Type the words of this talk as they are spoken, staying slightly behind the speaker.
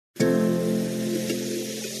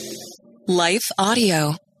Life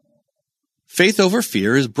Audio. Faith Over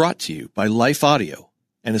Fear is brought to you by Life Audio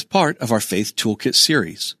and is part of our Faith Toolkit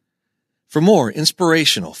series. For more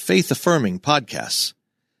inspirational, faith-affirming podcasts,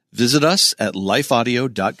 visit us at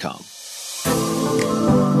lifeaudio.com.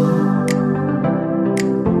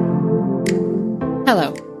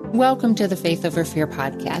 Hello. Welcome to the Faith Over Fear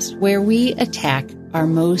podcast, where we attack our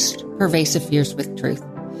most pervasive fears with truth.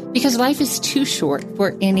 Because life is too short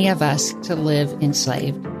for any of us to live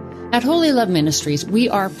enslaved. At Holy Love Ministries, we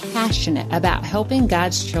are passionate about helping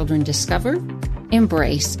God's children discover,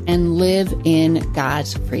 embrace, and live in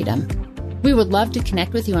God's freedom. We would love to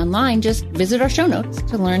connect with you online. Just visit our show notes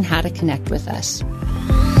to learn how to connect with us.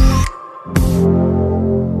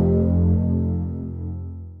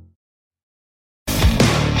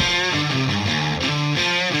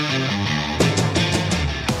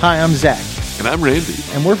 Hi, I'm Zach. And I'm Randy.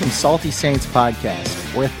 And we're from Salty Saints Podcast.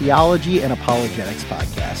 We're a theology and apologetics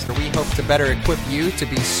podcast. We hope to better equip you to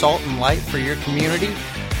be salt and light for your community.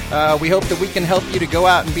 We hope that we can help you to go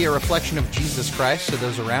out and be a reflection of Jesus Christ to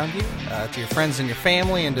those around you, to your friends and your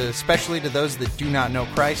family, and especially to those that do not know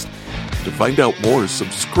Christ. To find out more,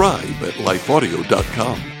 subscribe at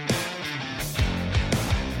lifeaudio.com.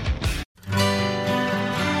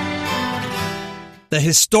 The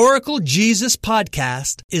Historical Jesus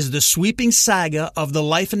Podcast is the sweeping saga of the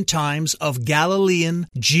life and times of Galilean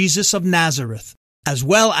Jesus of Nazareth, as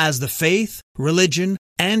well as the faith, religion,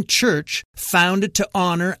 and church founded to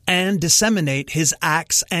honor and disseminate his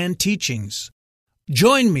acts and teachings.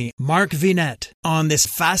 Join me, Mark Vinette, on this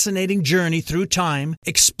fascinating journey through time,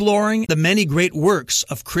 exploring the many great works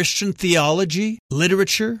of Christian theology,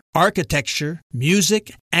 literature, architecture,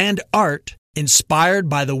 music, and art inspired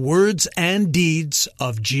by the words and deeds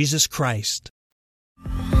of Jesus Christ.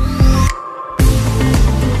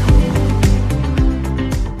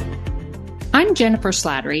 I'm Jennifer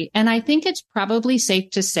Slattery, and I think it's probably safe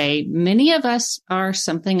to say many of us are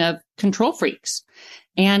something of control freaks.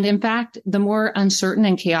 And in fact, the more uncertain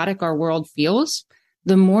and chaotic our world feels,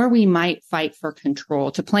 the more we might fight for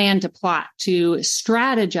control, to plan, to plot, to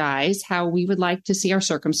strategize how we would like to see our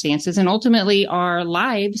circumstances and ultimately our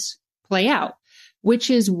lives play out, which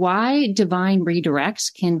is why divine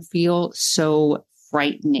redirects can feel so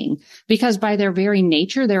frightening, because by their very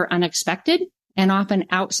nature, they're unexpected and often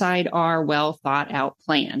outside our well thought out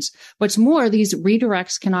plans. What's more, these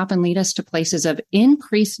redirects can often lead us to places of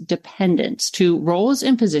increased dependence, to roles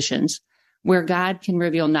and positions where God can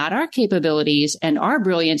reveal not our capabilities and our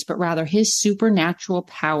brilliance, but rather his supernatural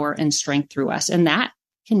power and strength through us. And that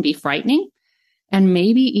can be frightening and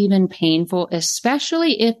maybe even painful,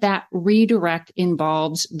 especially if that redirect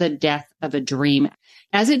involves the death of a dream,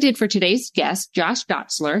 as it did for today's guest, Josh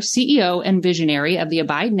Dotzler, CEO and visionary of the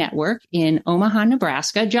Abide Network in Omaha,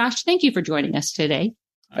 Nebraska. Josh, thank you for joining us today.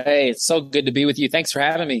 Hey, it's so good to be with you. Thanks for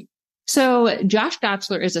having me. So Josh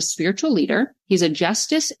Dotzler is a spiritual leader. He's a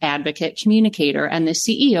justice advocate, communicator, and the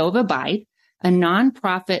CEO of Abide, a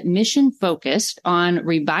nonprofit mission focused on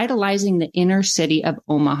revitalizing the inner city of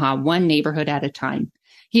Omaha, one neighborhood at a time.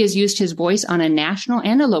 He has used his voice on a national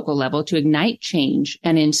and a local level to ignite change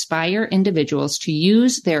and inspire individuals to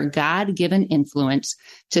use their God-given influence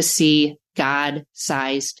to see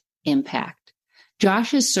God-sized impact.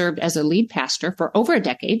 Josh has served as a lead pastor for over a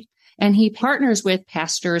decade, and he partners with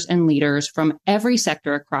pastors and leaders from every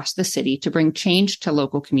sector across the city to bring change to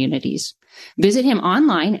local communities. Visit him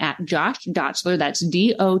online at Josh Dotzler, that's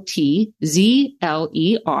DOTZLER.com,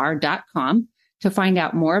 to find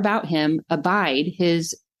out more about him, Abide,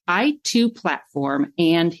 his i2 platform,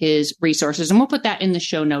 and his resources. And we'll put that in the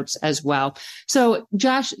show notes as well. So,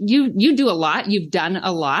 Josh, you do a lot. You've done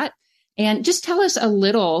a lot. And just tell us a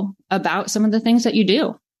little about some of the things that you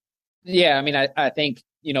do. Yeah, I mean, I think,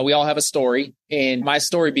 we all have a story. And my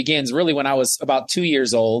story begins really when I was about 2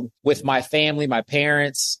 years old with my family, my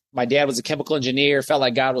parents. My dad was a chemical engineer, felt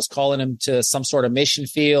like God was calling him to some sort of mission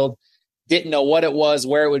field. Didn't know what it was,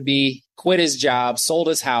 where it would be, quit his job, sold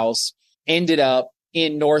his house, ended up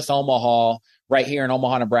in North Omaha, right here in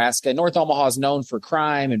Omaha, Nebraska. North Omaha is known for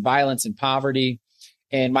crime and violence and poverty.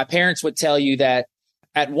 And my parents would tell you that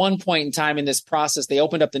at one point in time in this process, they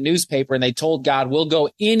opened up the newspaper and they told God, we'll go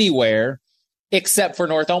anywhere except for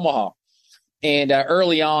North Omaha. And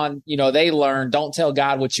early on, they learned, don't tell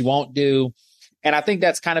God what you won't do. And I think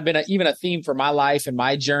that's kind of been even a theme for my life and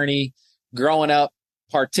my journey growing up,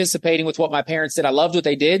 participating with what my parents did. I loved what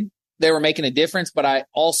they did. They were making a difference, but I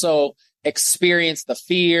also experienced the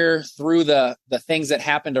fear through the things that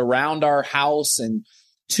happened around our house and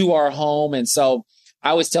to our home. And so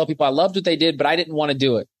I always tell people I loved what they did, but I didn't want to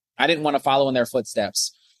do it. I didn't want to follow in their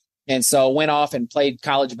footsteps. And so went off and played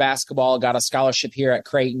college basketball, got a scholarship here at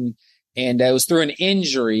Creighton, And it was through an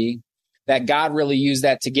injury that God really used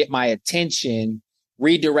that to get my attention,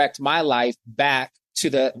 redirect my life back to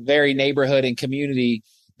the very neighborhood and community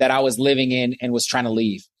that I was living in and was trying to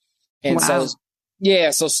leave. And wow.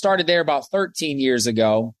 so started there about 13 years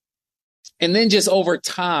ago. And then just over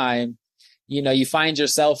time, you find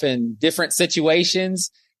yourself in different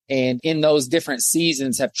situations, and in those different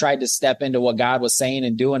seasons have tried to step into what God was saying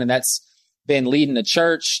and doing. And that's been leading the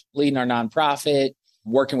church, leading our nonprofit,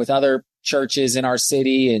 working with other churches in our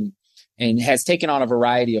city, and has taken on a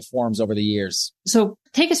variety of forms over the years. So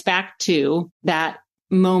take us back to that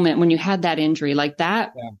moment when you had that injury, like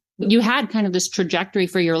that. Yeah. You had kind of this trajectory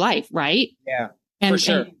for your life, right? Yeah, and, for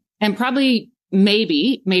sure. And probably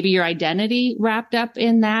maybe your identity wrapped up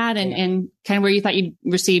in that, and kind of where you thought you'd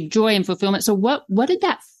receive joy and fulfillment. So what did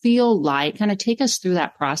that feel like? Kind of take us through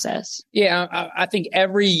that process. Yeah, I think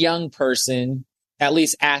every young person, at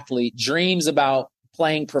least athlete, dreams about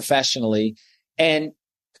playing professionally. And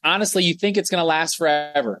honestly, you think it's going to last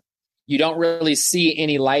forever. You don't really see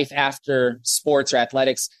any life after sports or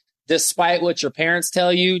athletics, despite what your parents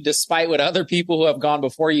tell you, despite what other people who have gone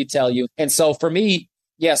before you tell you. And so for me,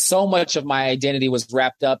 so much of my identity was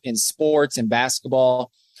wrapped up in sports and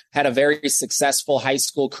basketball. Had a very successful high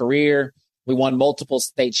school career. We won multiple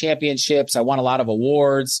state championships. I won a lot of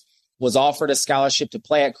awards, was offered a scholarship to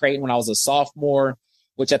play at Creighton when I was a sophomore,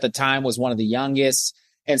 which at the time was one of the youngest.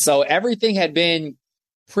 And so everything had been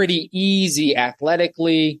pretty easy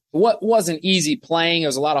athletically. What wasn't easy playing, it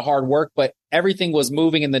was a lot of hard work, but everything was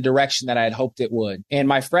moving in the direction that I had hoped it would. And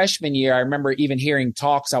my freshman year, I remember even hearing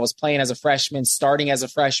talks. I was playing as a freshman, starting as a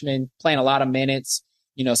freshman, playing a lot of minutes.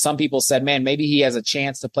 Some people said, man, maybe he has a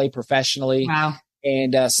chance to play professionally. Wow.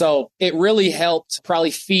 And so it really helped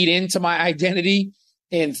probably feed into my identity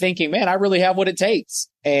in thinking, man, I really have what it takes.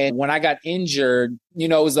 And when I got injured, it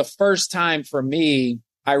was the first time for me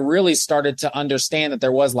I really started to understand that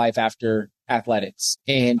there was life after athletics.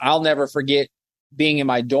 And I'll never forget being in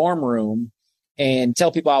my dorm room and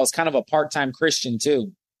tell people I was kind of a part-time Christian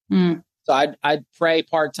too. Mm. So I'd pray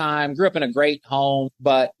part-time, grew up in a great home.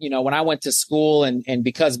 But, when I went to school and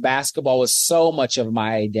because basketball was so much of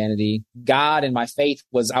my identity, God and my faith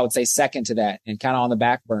was, I would say, second to that and kind of on the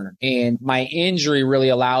back burner. And my injury really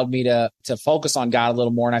allowed me to focus on God a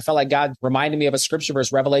little more. And I felt like God reminded me of a scripture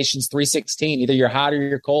verse, Revelations 3:16, either you're hot or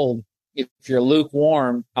you're cold. If you're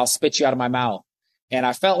lukewarm, I'll spit you out of my mouth. And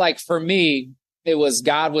I felt like for me, it was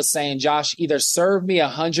God was saying, Josh, either serve me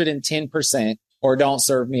 110% or don't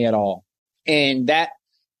serve me at all. And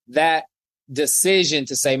that decision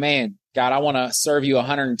to say, man, God, I want to serve you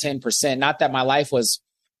 110%. Not that my life was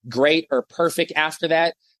great or perfect after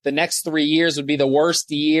that. The next 3 years would be the worst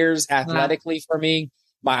years athletically for me.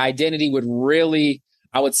 My identity would really,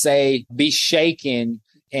 I would say, be shaken.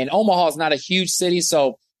 And Omaha is not a huge city.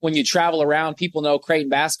 So when you travel around, people know Creighton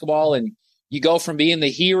basketball, and you go from being the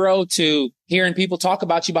hero to hearing people talk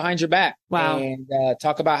about you behind your back. Wow. And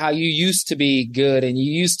talk about how you used to be good and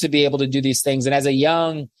you used to be able to do these things. And as a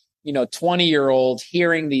young, 20-year-old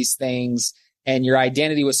hearing these things and your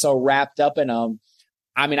identity was so wrapped up in them.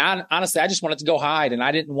 I mean, honestly, I just wanted to go hide and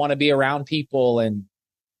I didn't want to be around people. And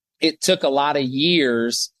it took a lot of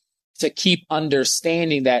years to keep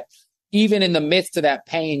understanding that even in the midst of that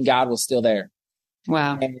pain, God was still there.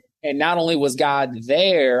 Wow. And not only was God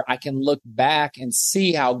there, I can look back and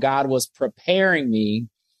see how God was preparing me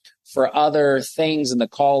for other things in the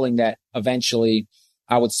calling that eventually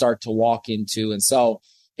I would start to walk into. And so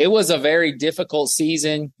it was a very difficult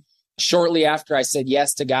season. Shortly after I said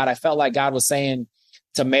yes to God, I felt like God was saying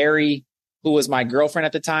to Mary, who was my girlfriend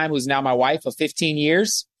at the time, who's now my wife of 15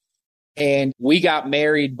 years. And we got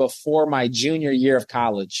married before my junior year of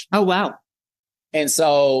college. Oh, wow. And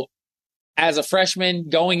so as a freshman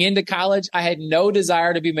going into college, I had no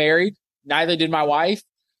desire to be married. Neither did my wife.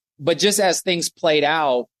 But just as things played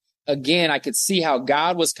out, again, I could see how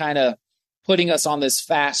God was kind of putting us on this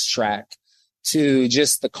fast track to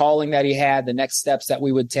just the calling that he had, the next steps that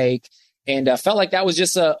we would take. And felt like that was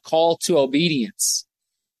just a call to obedience.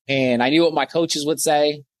 And I knew what my coaches would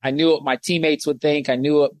say. I knew what my teammates would think. I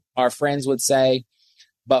knew what our friends would say.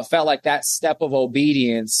 But felt like that step of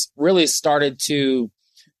obedience really started to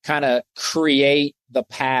kind of create the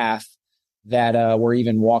path that we're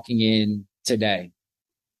even walking in today.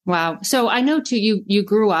 Wow. So I know too, you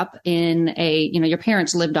grew up in your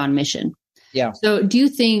parents lived on mission. Yeah. So do you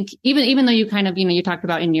think, even though you kind of, you talked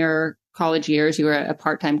about in your college years, you were a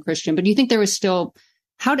part-time Christian, but do you think there was still,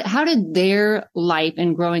 how did their life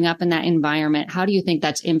and growing up in that environment, how do you think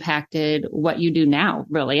that's impacted what you do now,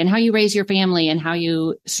 really, and how you raise your family and how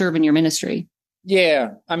you serve in your ministry?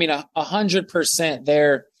 Yeah. I mean, 100%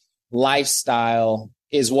 their lifestyle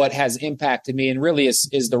is what has impacted me and really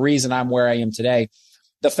is the reason I'm where I am today.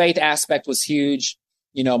 The faith aspect was huge.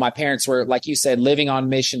 You know, my parents were, like you said, living on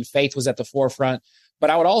mission. Faith was at the forefront. But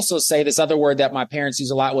I would also say this other word that my parents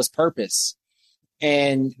use a lot was purpose.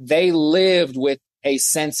 And they lived with a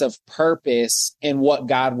sense of purpose in what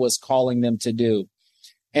God was calling them to do.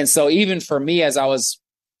 And so even for me, as I was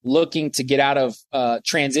looking to get out of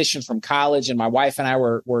transition from college, and my wife and I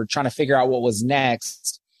were trying to figure out what was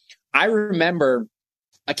next, I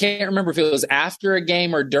can't remember if it was after a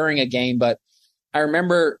game or during a game, but I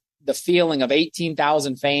remember the feeling of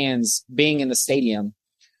 18,000 fans being in the stadium,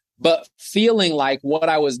 but feeling like what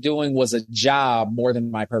I was doing was a job more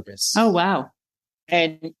than my purpose. Oh, wow.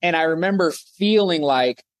 And I remember feeling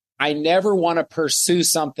like I never want to pursue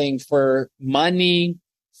something for money,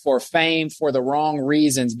 for fame, for the wrong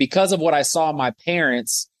reasons. Because of what I saw in my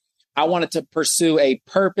parents, I wanted to pursue a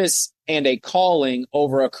purpose and a calling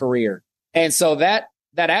over a career. And so that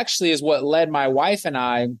actually is what led my wife and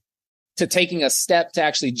I to taking a step to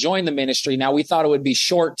actually join the ministry. Now, we thought it would be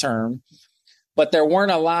short term, but there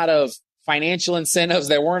weren't a lot of financial incentives.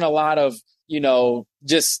 There weren't a lot of,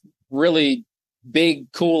 just really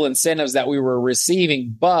big, cool incentives that we were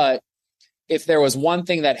receiving. But if there was one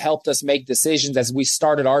thing that helped us make decisions as we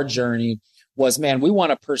started our journey was, man, we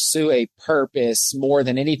want to pursue a purpose more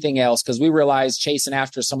than anything else, because we realized chasing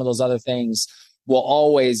after some of those other things will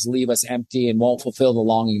always leave us empty and won't fulfill the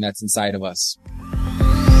longing that's inside of us.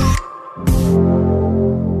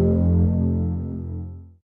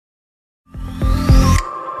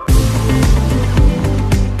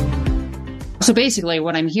 So basically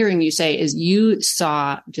what I'm hearing you say is you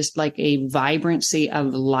saw just like a vibrancy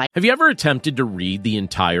of life. Have you ever attempted to read the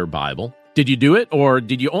entire Bible? Did you do it, or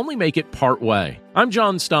did you only make it part way? I'm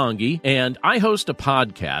John Stange, and I host a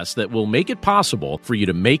podcast that will make it possible for you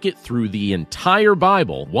to make it through the entire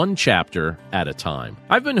Bible, one chapter at a time.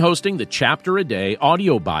 I've been hosting the Chapter a Day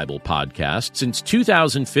audio Bible podcast since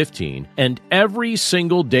 2015, and every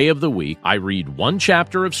single day of the week, I read one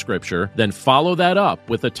chapter of Scripture, then follow that up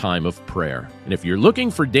with a time of prayer. And if you're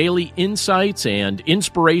looking for daily insights and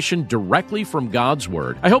inspiration directly from God's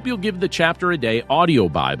Word, I hope you'll give the Chapter a Day audio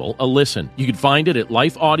Bible a listen. You can find it at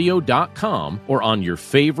lifeaudio.com or on your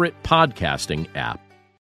favorite podcasting app.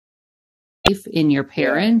 In your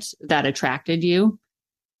parents that attracted you?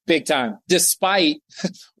 Big time, despite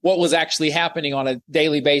what was actually happening on a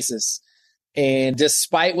daily basis. And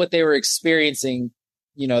despite what they were experiencing,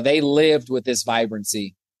 they lived with this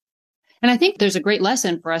vibrancy. And I think there's a great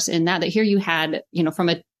lesson for us in that here you had, from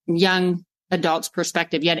a young adult's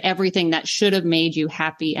perspective, you had everything that should have made you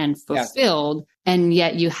happy and fulfilled. Yeah. And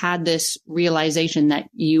yet you had this realization that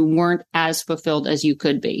you weren't as fulfilled as you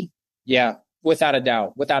could be. Yeah, without a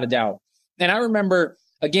doubt. And I remember,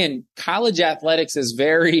 again, college athletics is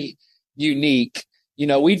very unique.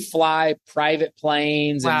 We'd fly private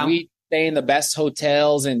planes. Wow. And we'd stay in the best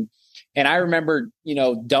hotels. And I remember,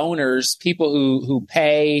 donors, people who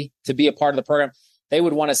pay to be a part of the program, they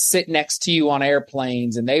would want to sit next to you on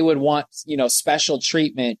airplanes, and they would want, special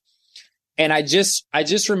treatment. And I just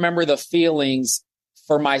remember the feelings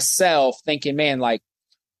for myself thinking, man,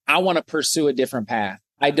 I want to pursue a different path.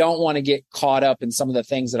 I don't want to get caught up in some of the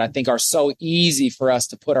things that I think are so easy for us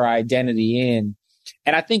to put our identity in.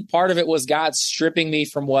 And I think part of it was God stripping me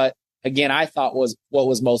from what, again, I thought was what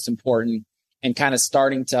was most important, and kind of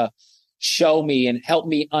starting to show me and help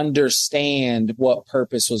me understand what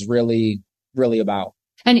purpose was really, really about.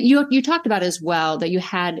 And you talked about as well that you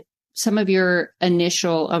had some of your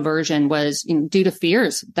initial aversion was due to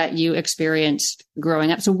fears that you experienced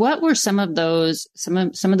growing up. So what were some of those, some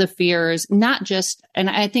of the fears, not just, and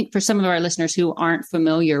I think for some of our listeners who aren't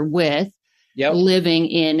familiar with living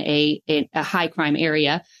in a high crime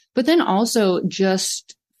area, but then also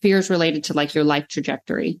just fears related to your life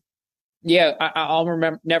trajectory? Yeah,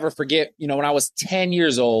 I'll never forget, when I was 10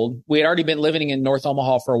 years old, we had already been living in North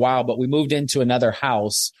Omaha for a while, but we moved into another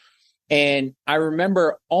house. And I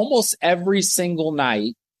remember almost every single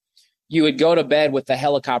night you would go to bed with the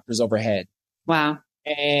helicopters overhead. Wow.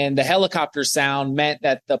 And the helicopter sound meant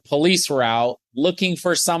that the police were out looking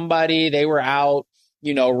for somebody. They were out,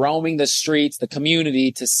 roaming the streets, the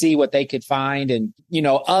community, to see what they could find. And,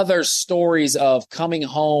 other stories of coming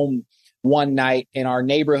home one night and our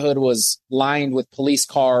neighborhood was lined with police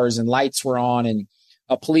cars and lights were on, and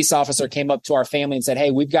a police officer came up to our family and said,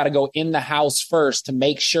 "Hey, we've got to go in the house first to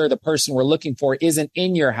make sure the person we're looking for isn't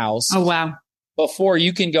in your house. Oh, wow. Before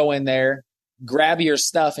you can go in there, grab your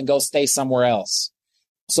stuff and go stay somewhere else."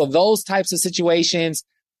 So those types of situations,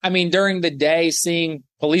 during the day, seeing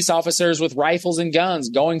police officers with rifles and guns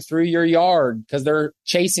going through your yard because they're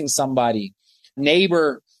chasing somebody,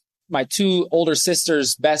 neighbor, my two older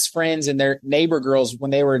sisters' best friends and their neighbor girls,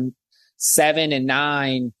 when they were 7 and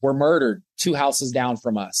 9, were murdered 2 houses down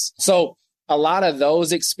from us. So a lot of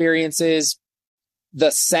those experiences,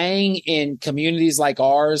 the saying in communities like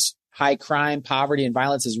ours, high crime, poverty, and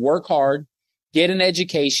violence, is work hard, get an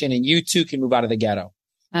education, and you too can move out of the ghetto.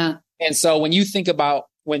 And so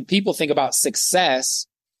when people think about success,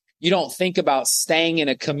 you don't think about staying in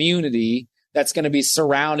a community that's going to be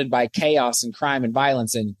surrounded by chaos and crime and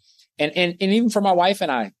violence. And even for my wife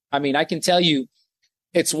and I mean, I can tell you,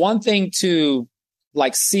 it's one thing to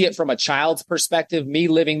like see it from a child's perspective, me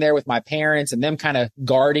living there with my parents and them kind of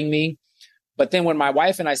guarding me. But then when my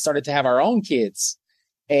wife and I started to have our own kids,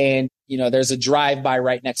 and, you know, there's a drive-by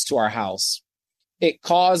right next to our house, it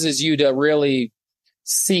causes you to really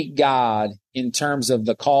seek God in terms of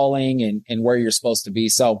the calling and where you're supposed to be.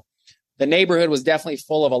 So the neighborhood was definitely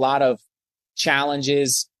full of a lot of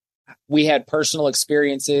challenges. We had personal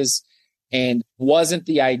experiences and wasn't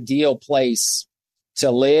the ideal place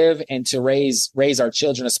to live and to raise our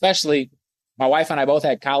children. Especially my wife and I both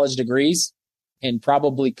had college degrees and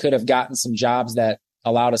probably could have gotten some jobs that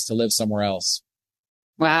allowed us to live somewhere else.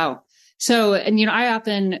 Wow. So, and, you know, I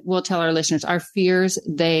often will tell our listeners, our fears,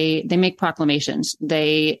 they make proclamations.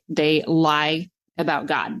 They lie about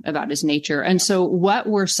God, about his nature. And so what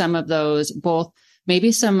were some of those, both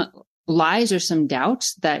maybe some lies or some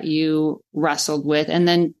doubts that you wrestled with, and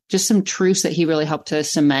then just some truths that he really helped to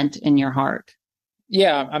cement in your heart?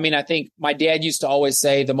 Yeah. I mean, I think my dad used to always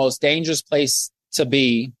say the most dangerous place to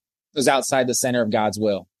be was outside the center of God's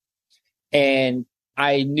will. And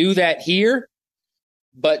I knew that here,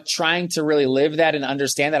 but trying to really live that and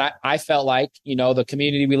understand that, I felt like, you know, the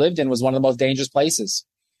community we lived in was one of the most dangerous places.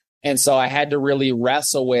 And so I had to really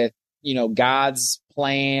wrestle with, you know, God's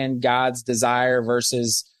plan, God's desire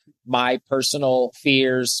versus my personal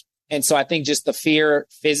fears. And so I think just the fear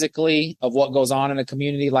physically of what goes on in a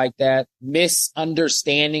community like that,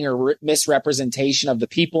 misunderstanding or misrepresentation of the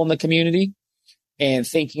people in the community, and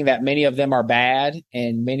thinking that many of them are bad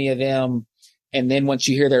and many of them. And then once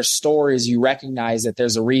you hear their stories, you recognize that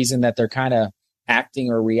there's a reason that they're kind of acting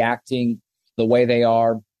or reacting the way they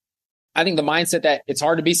are. I think the mindset that it's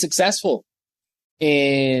hard to be successful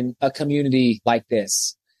in a community like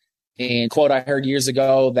this. And quote I heard years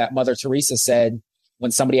ago that Mother Teresa said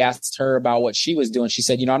when somebody asked her about what she was doing, she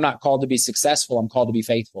said, you know, I'm not called to be successful, I'm called to be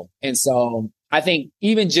faithful. And so I think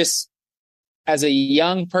even just as a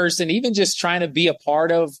young person, even just trying to be a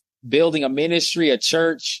part of building a ministry, a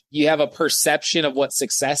church, you have a perception of what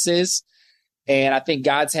success is. And I think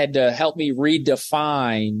God's had to help me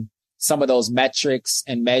redefine some of those metrics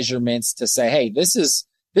and measurements to say, hey, this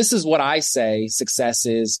is what I say success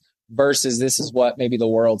is versus this is what maybe the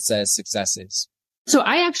world says success is. So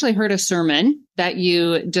I actually heard a sermon that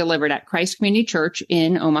you delivered at Christ Community Church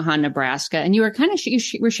in Omaha, Nebraska, and you were kind of you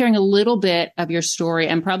were sharing a little bit of your story,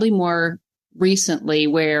 and probably more recently,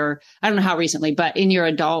 where I don't know how recently, but in your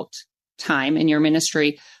adult time in your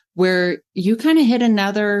ministry, where you kind of hit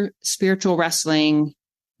another spiritual wrestling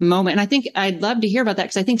moment. And I think I'd love to hear about that,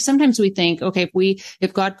 because I think sometimes we think, okay,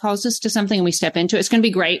 if God calls us to something and we step into it, it's going to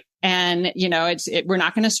be great. And, you know, we're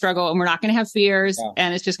not going to struggle and we're not going to have fears. Yeah.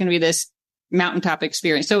 And it's just going to be this mountaintop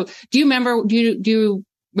experience. So do you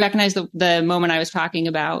recognize the moment I was talking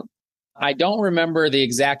about? I don't remember the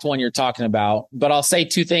exact one you're talking about, but I'll say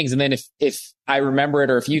two things. And then if I remember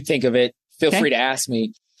it or if you think of it, feel free to ask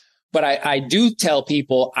me. But I do tell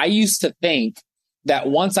people, I used to think that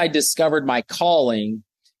once I discovered my calling,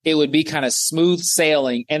 it would be kind of smooth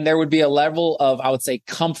sailing and there would be a level of, I would say,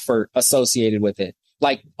 comfort associated with it.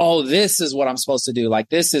 Like, oh, this is what I'm supposed to do. Like,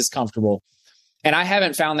 this is comfortable. And I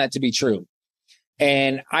haven't found that to be true.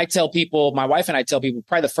 And I tell people, my wife and I tell people,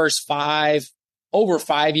 probably the first over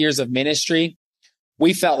 5 years of ministry,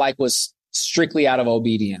 we felt like was strictly out of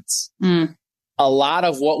obedience. A lot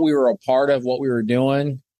of what we were a part of, what we were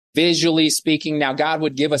doing, visually speaking, now God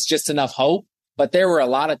would give us just enough hope, but there were a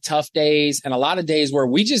lot of tough days and a lot of days where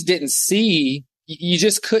we just didn't see, you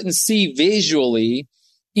just couldn't see visually,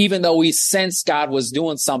 even though we sensed God was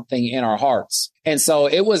doing something in our hearts. And so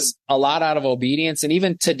it was a lot out of obedience. And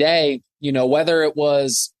even today, you know, whether it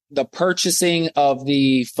was the purchasing of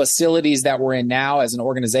the facilities that we're in now as an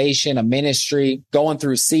organization, a ministry, going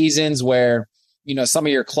through seasons where, you know, some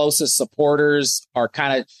of your closest supporters are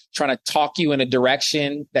kind of trying to talk you in a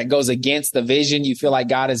direction that goes against the vision you feel like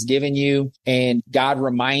God has given you. And God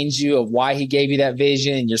reminds you of why he gave you that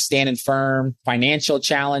vision and you're standing firm. Financial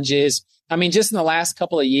challenges. I mean, just in the last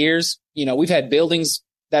couple of years, you know, we've had buildings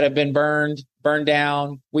that have been burned, burned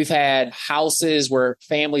down. We've had houses where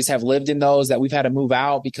families have lived in those that we've had to move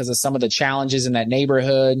out because of some of the challenges in that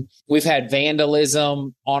neighborhood. We've had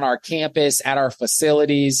vandalism on our campus, at our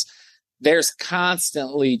facilities. There's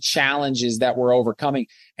constantly challenges that we're overcoming.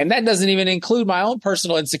 And that doesn't even include my own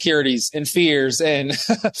personal insecurities and fears. And,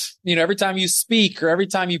 every time you speak or every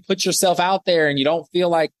time you put yourself out there and you don't feel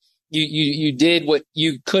like you did what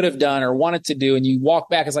you could have done or wanted to do, and you walk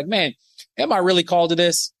back, it's like, man, am I really called to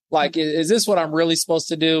this? Like, is this what I'm really supposed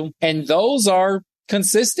to do? And those are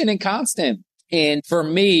consistent and constant. And for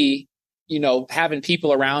me, having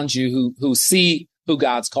people around you who see who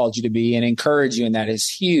God's called you to be and encourage you in that is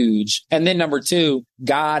huge. And then number two,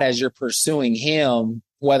 God, as you're pursuing him,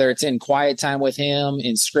 whether it's in quiet time with him,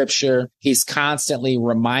 in scripture, he's constantly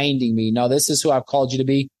reminding me, no, this is who I've called you to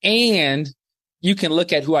be. And you can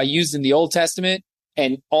look at who I used in the Old Testament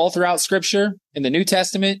and all throughout scripture in the New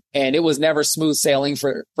Testament, and it was never smooth sailing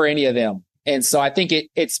for any of them. And so I think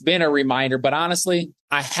it's been a reminder, but honestly,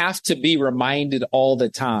 I have to be reminded all the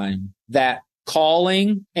time that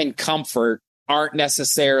calling and comfort aren't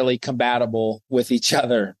necessarily compatible with each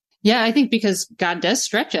other. Yeah, I think because God does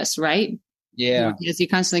stretch us, right? Yeah. As he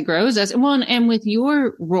constantly grows us. Well, and with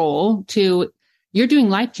your role too, you're doing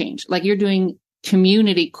life change, like you're doing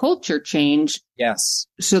community culture change. Yes.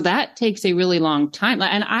 So that takes a really long time.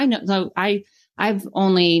 And I know, so I've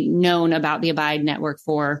only known about the Abide Network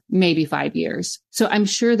for maybe 5 years. So I'm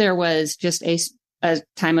sure there was just a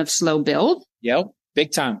time of slow build. Yep.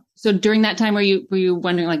 Big time. So during that time, were you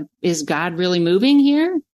wondering, like, is God really moving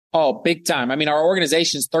here? Oh, big time. I mean, our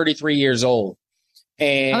organization is 33 years old.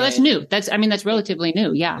 And that's new. That's relatively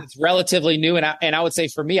new. Yeah. It's relatively new. And I would say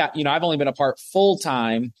for me, I've only been a part full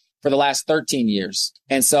time for the last 13 years.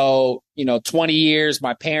 And so, 20 years,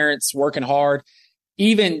 my parents working hard.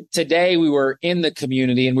 Even today, we were in the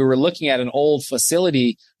community and we were looking at an old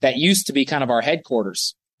facility that used to be kind of our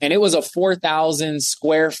headquarters. And it was a 4,000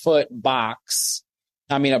 square foot box.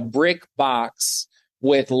 I mean, a brick box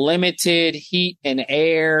with limited heat and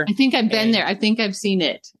air. I think I've been there. I think I've seen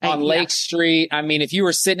it. On Lake Street. I mean, if you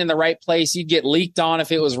were sitting in the right place, you'd get leaked on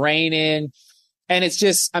if it was raining. And it's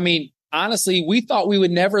just, honestly, we thought we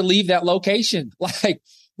would never leave that location. Like,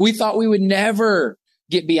 we thought we would never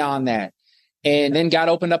get beyond that. And then God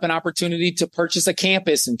opened up an opportunity to purchase a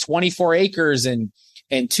campus and 24 acres and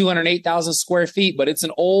 208,000 square feet. But it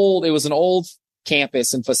was an old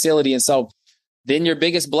campus and facility. And so then your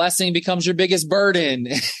biggest blessing becomes your biggest burden.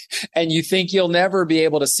 And you think you'll never be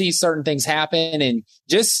able to see certain things happen. And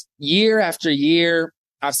just year after year,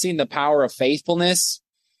 I've seen the power of faithfulness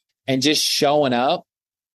and just showing up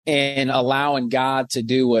and allowing God to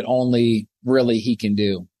do what only really he can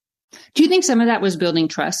do. Do you think some of that was building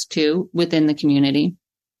trust too within the community?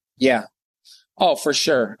 Yeah. Oh, for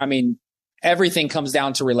sure. I mean, everything comes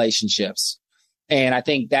down to relationships. And I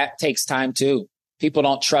think that takes time too. People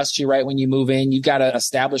don't trust you right when you move in. You got to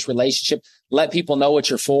establish relationship, let people know what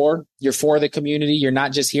you're for. You're for the community. You're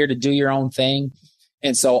not just here to do your own thing.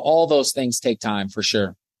 And so all those things take time for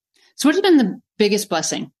sure. So what has been the biggest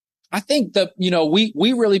blessing? I think we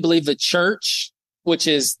really believe the church, which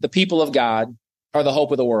is the people of God, are the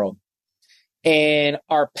hope of the world. And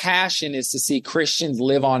our passion is to see Christians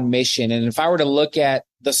live on mission. And if I were to look at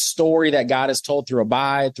the story that God has told through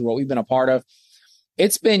Abide, through what we've been a part of,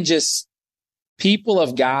 it's been just people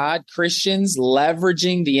of God, Christians,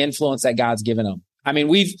 leveraging the influence that God's given them. I mean,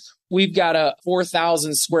 we've got a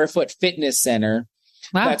 4,000 square foot fitness center.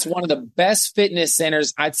 Wow. That's one of the best fitness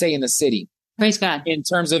centers, I'd say, in the city. Praise God. In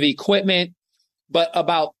terms of equipment. But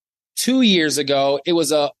about 2 years ago, it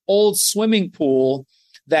was an old swimming pool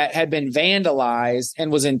that had been vandalized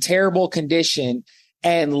and was in terrible condition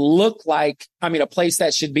and looked like, a place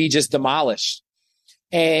that should be just demolished.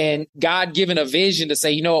 And God given a vision to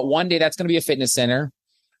say, you know what, one day that's going to be a fitness center.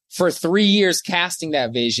 For 3 years, casting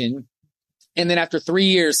that vision. And then after 3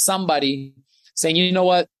 years, somebody saying, you know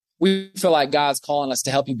what, we feel like God's calling us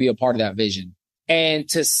to help you be a part of that vision. And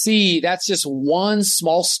to see, that's just one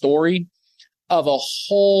small story of a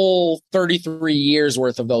whole 33 years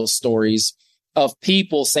worth of those stories of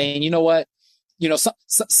people saying, you know what,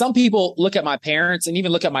 some people look at my parents and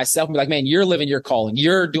even look at myself and be like, man, you're living your calling.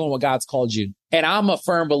 You're doing what God's called you. And I'm a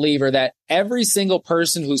firm believer that every single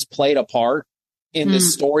person who's played a part in the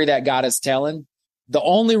story that God is telling, the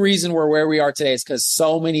only reason we're where we are today is because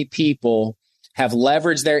so many people have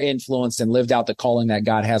leveraged their influence and lived out the calling that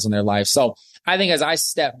God has in their life. So I think as I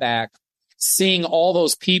step back, seeing all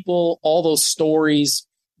those people, all those stories,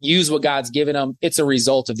 use what God's given them, it's a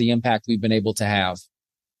result of the impact we've been able to have.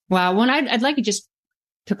 Wow. Well, I'd like you just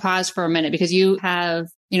to pause for a minute because you have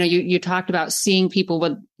you talked about seeing people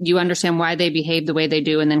with, you understand why they behave the way they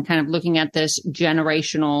do, and then kind of looking at this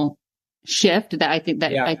generational shift that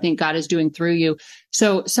I think God is doing through you.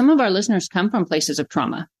 So some of our listeners come from places of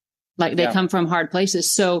trauma, like they come from hard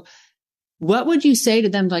places. So what would you say to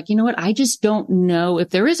them? Like, you know what? I just don't know if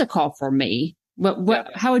there is a call for me.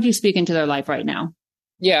 How would you speak into their life right now?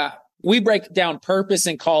 Yeah. We break down purpose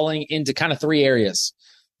and calling into kind of three areas.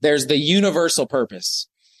 There's the universal purpose,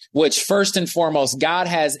 which first and foremost, God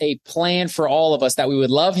has a plan for all of us that we would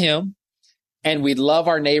love him and we'd love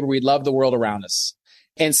our neighbor. We'd love the world around us.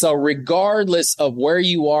 And so regardless of where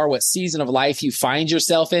you are, what season of life you find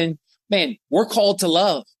yourself in, man, we're called to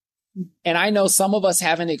love. And I know some of us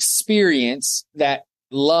haven't experienced that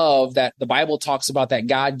love that the Bible talks about that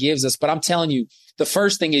God gives us. But I'm telling you, the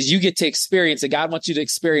first thing is you get to experience it. God wants you to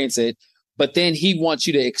experience it, but then he wants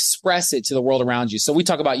you to express it to the world around you. So we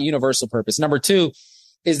talk about universal purpose. Number two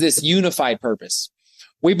is this unified purpose.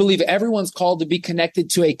 We believe everyone's called to be connected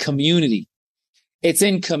to a community. It's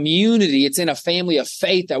in community. It's in a family of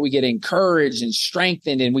faith that we get encouraged and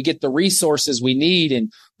strengthened, and we get the resources we need,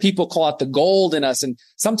 and people call it the gold in us. And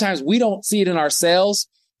sometimes we don't see it in ourselves,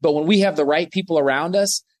 but when we have the right people around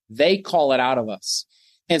us, they call it out of us.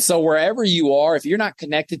 And so wherever you are, if you're not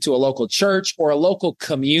connected to a local church or a local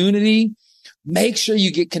community, make sure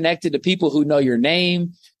you get connected to people who know your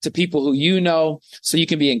name, to people who you know, so you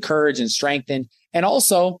can be encouraged and strengthened, and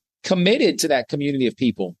also committed to that community of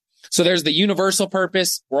people. So there's the universal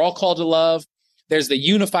purpose. We're all called to love. There's the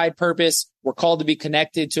unified purpose. We're called to be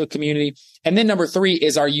connected to a community. And then number three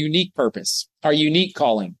is our unique purpose, our unique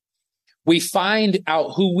calling. We find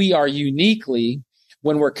out who we are uniquely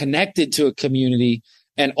when we're connected to a community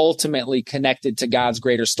and ultimately connected to God's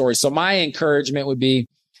greater story. So my encouragement would be,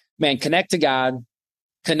 man, connect to God,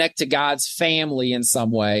 connect to God's family in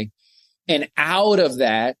some way. And out of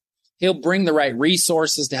that, he'll bring the right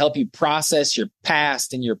resources to help you process your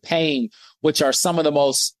past and your pain, which are some of the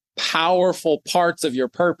most powerful parts of your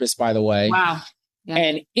purpose, by the way. Wow. Yeah.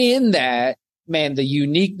 And in that, man, the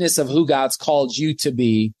uniqueness of who God's called you to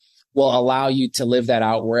be will allow you to live that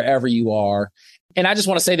out wherever you are. And I just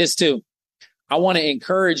want to say this too. I want to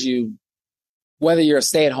encourage you, whether you're a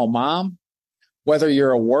stay-at-home mom, whether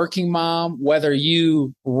you're a working mom, whether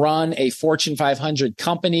you run a Fortune 500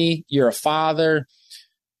 company, you're a father,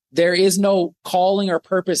 there is no calling or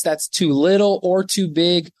purpose that's too little or too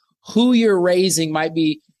big. Who you're raising might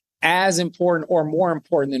be as important or more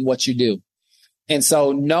important than what you do. And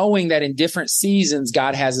so knowing that in different seasons,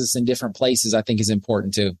 God has us in different places, I think is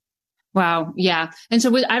important too. Wow. Yeah. And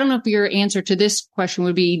so I don't know if your answer to this question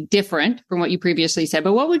would be different from what you previously said,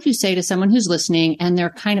 but what would you say to someone who's listening and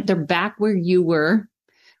they're back where you were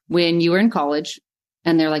when you were in college,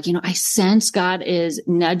 and they're like, I sense God is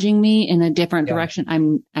nudging me in a different direction.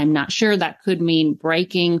 I'm not sure. That could mean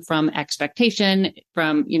breaking from expectation,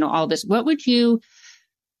 from, all this. What would you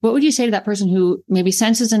say to that person who maybe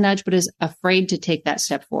senses a nudge, but is afraid to take that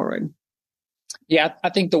step forward? Yeah, I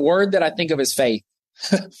think the word that I think of is faith.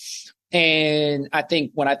 And I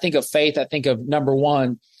think when I think of faith, I think of number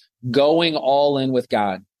one, going all in with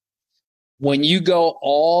God. When you go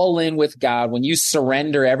all in with God, when you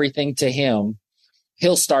surrender everything to him,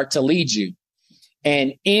 he'll start to lead you.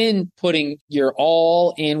 And in putting your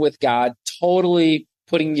all in with God, totally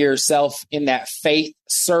putting yourself in that faith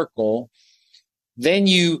circle, then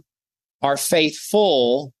you are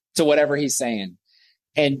faithful to whatever he's saying.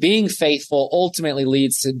 And being faithful ultimately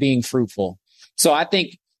leads to being fruitful. So I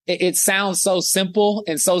think it sounds so simple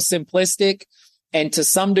and so simplistic. And to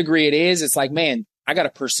some degree it is. It's like, man, I got to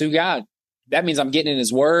pursue God. That means I'm getting in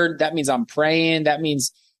his word. That means I'm praying. That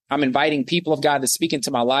means I'm inviting people of God to speak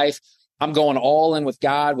into my life. I'm going all in with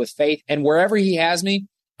God, with faith. And wherever he has me,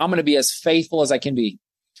 I'm going to be as faithful as I can be.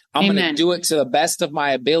 I'm going to do it to the best of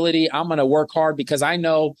my ability. I'm going to work hard because I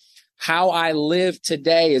know how I live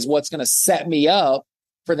today is what's going to set me up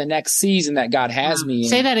for the next season that God has me in.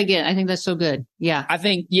 Say that again. I think that's so good. Yeah. I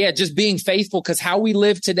think, just being faithful, because how we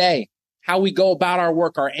live today, how we go about our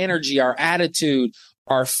work, our energy, our attitude,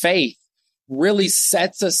 our faith really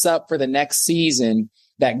sets us up for the next season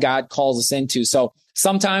that God calls us into. So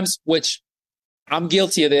sometimes, which I'm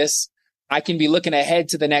guilty of this, I can be looking ahead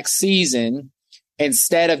to the next season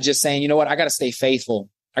instead of just saying, you know what, I got to stay faithful.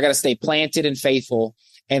 I got to stay planted and faithful.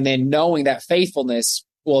 And then knowing that faithfulness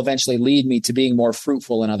will eventually lead me to being more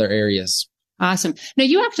fruitful in other areas. Awesome. Now,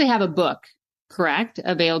 you actually have a book, correct?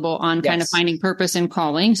 Available on kind of finding purpose and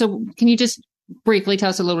calling. So can you just briefly tell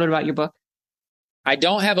us a little bit about your book? I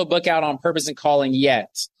don't have a book out on purpose and calling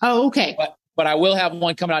yet. Oh, okay. But I will have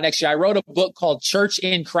one coming out next year. I wrote a book called Church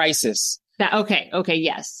in Crisis. Okay.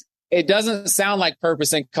 Yes. It doesn't sound like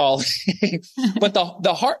purpose and calling, but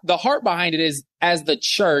the heart behind it is, as the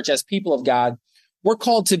church, as people of God, we're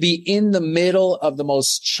called to be in the middle of the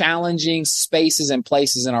most challenging spaces and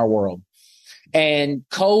places in our world. And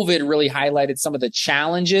COVID really highlighted some of the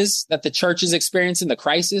challenges that the church is experiencing, the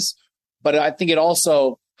crisis. But I think it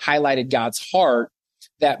also highlighted God's heart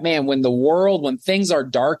that, man, when things are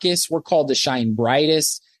darkest, we're called to shine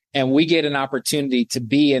brightest. And we get an opportunity to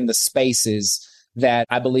be in the spaces that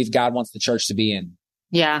I believe God wants the church to be in.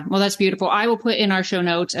 Yeah, well, that's beautiful. I will put in our show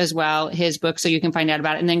notes as well his book so you can find out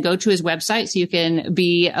about it, and then go to his website so you can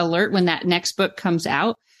be alert when that next book comes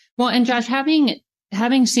out. Well, and Josh,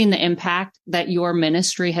 having seen the impact that your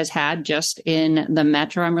ministry has had just in the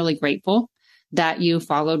metro, I'm really grateful that you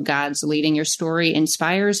followed God's leading. Your story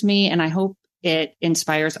inspires me, and I hope it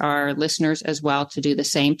inspires our listeners as well to do the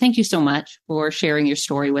same. Thank you so much for sharing your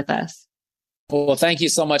story with us. Well, thank you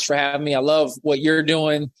so much for having me. I love what you're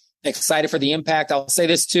doing. Excited for the impact. I'll say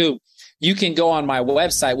this too. You can go on my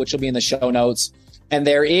website, which will be in the show notes, and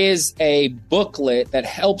there is a booklet that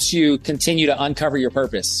helps you continue to uncover your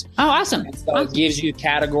purpose. Oh, awesome. And so it gives you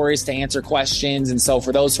categories to answer questions. And so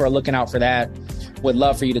for those who are looking out for that, would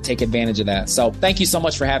love for you to take advantage of that. So thank you so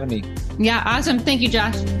much for having me. Yeah, awesome. Thank you,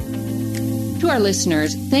 Josh. To our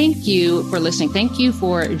listeners, thank you for listening. Thank you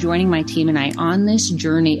for joining my team and I on this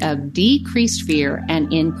journey of decreased fear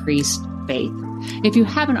and increased faith. If you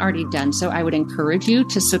haven't already done so, I would encourage you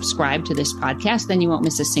to subscribe to this podcast. Then you won't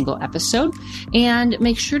miss a single episode, and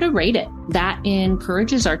make sure to rate it. That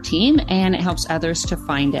encourages our team and it helps others to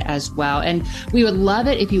find it as well. And we would love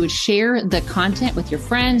it if you would share the content with your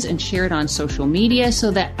friends and share it on social media so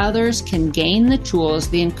that others can gain the tools,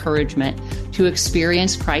 the encouragement to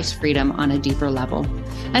experience Christ's freedom on a deeper level.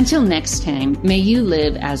 Until next time, may you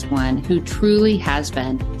live as one who truly has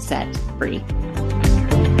been set free.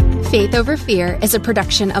 Faith Over Fear is a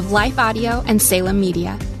production of Life Audio and Salem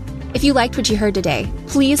Media. If you liked what you heard today,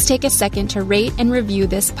 please take a second to rate and review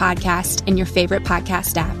this podcast in your favorite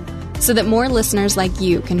podcast app so that more listeners like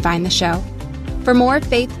you can find the show. For more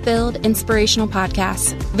faith-filled, inspirational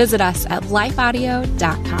podcasts, visit us at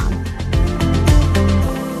lifeaudio.com.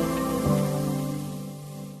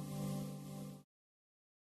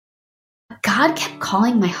 God kept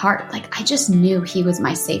calling my heart. Like, I just knew he was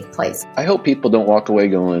my safe place. I hope people don't walk away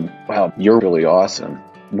going, wow, you're really awesome.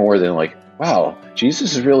 More than like, wow,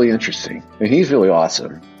 Jesus is really interesting and he's really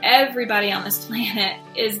awesome. Everybody on this planet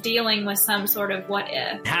is dealing with some sort of what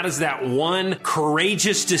if. How does that one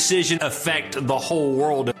courageous decision affect the whole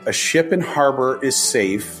world? A ship in harbor is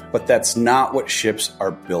safe, but that's not what ships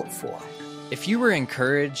are built for. If you were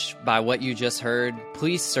encouraged by what you just heard,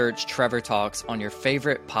 please search Trevor Talks on your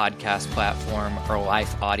favorite podcast platform or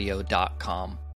lifeaudio.com.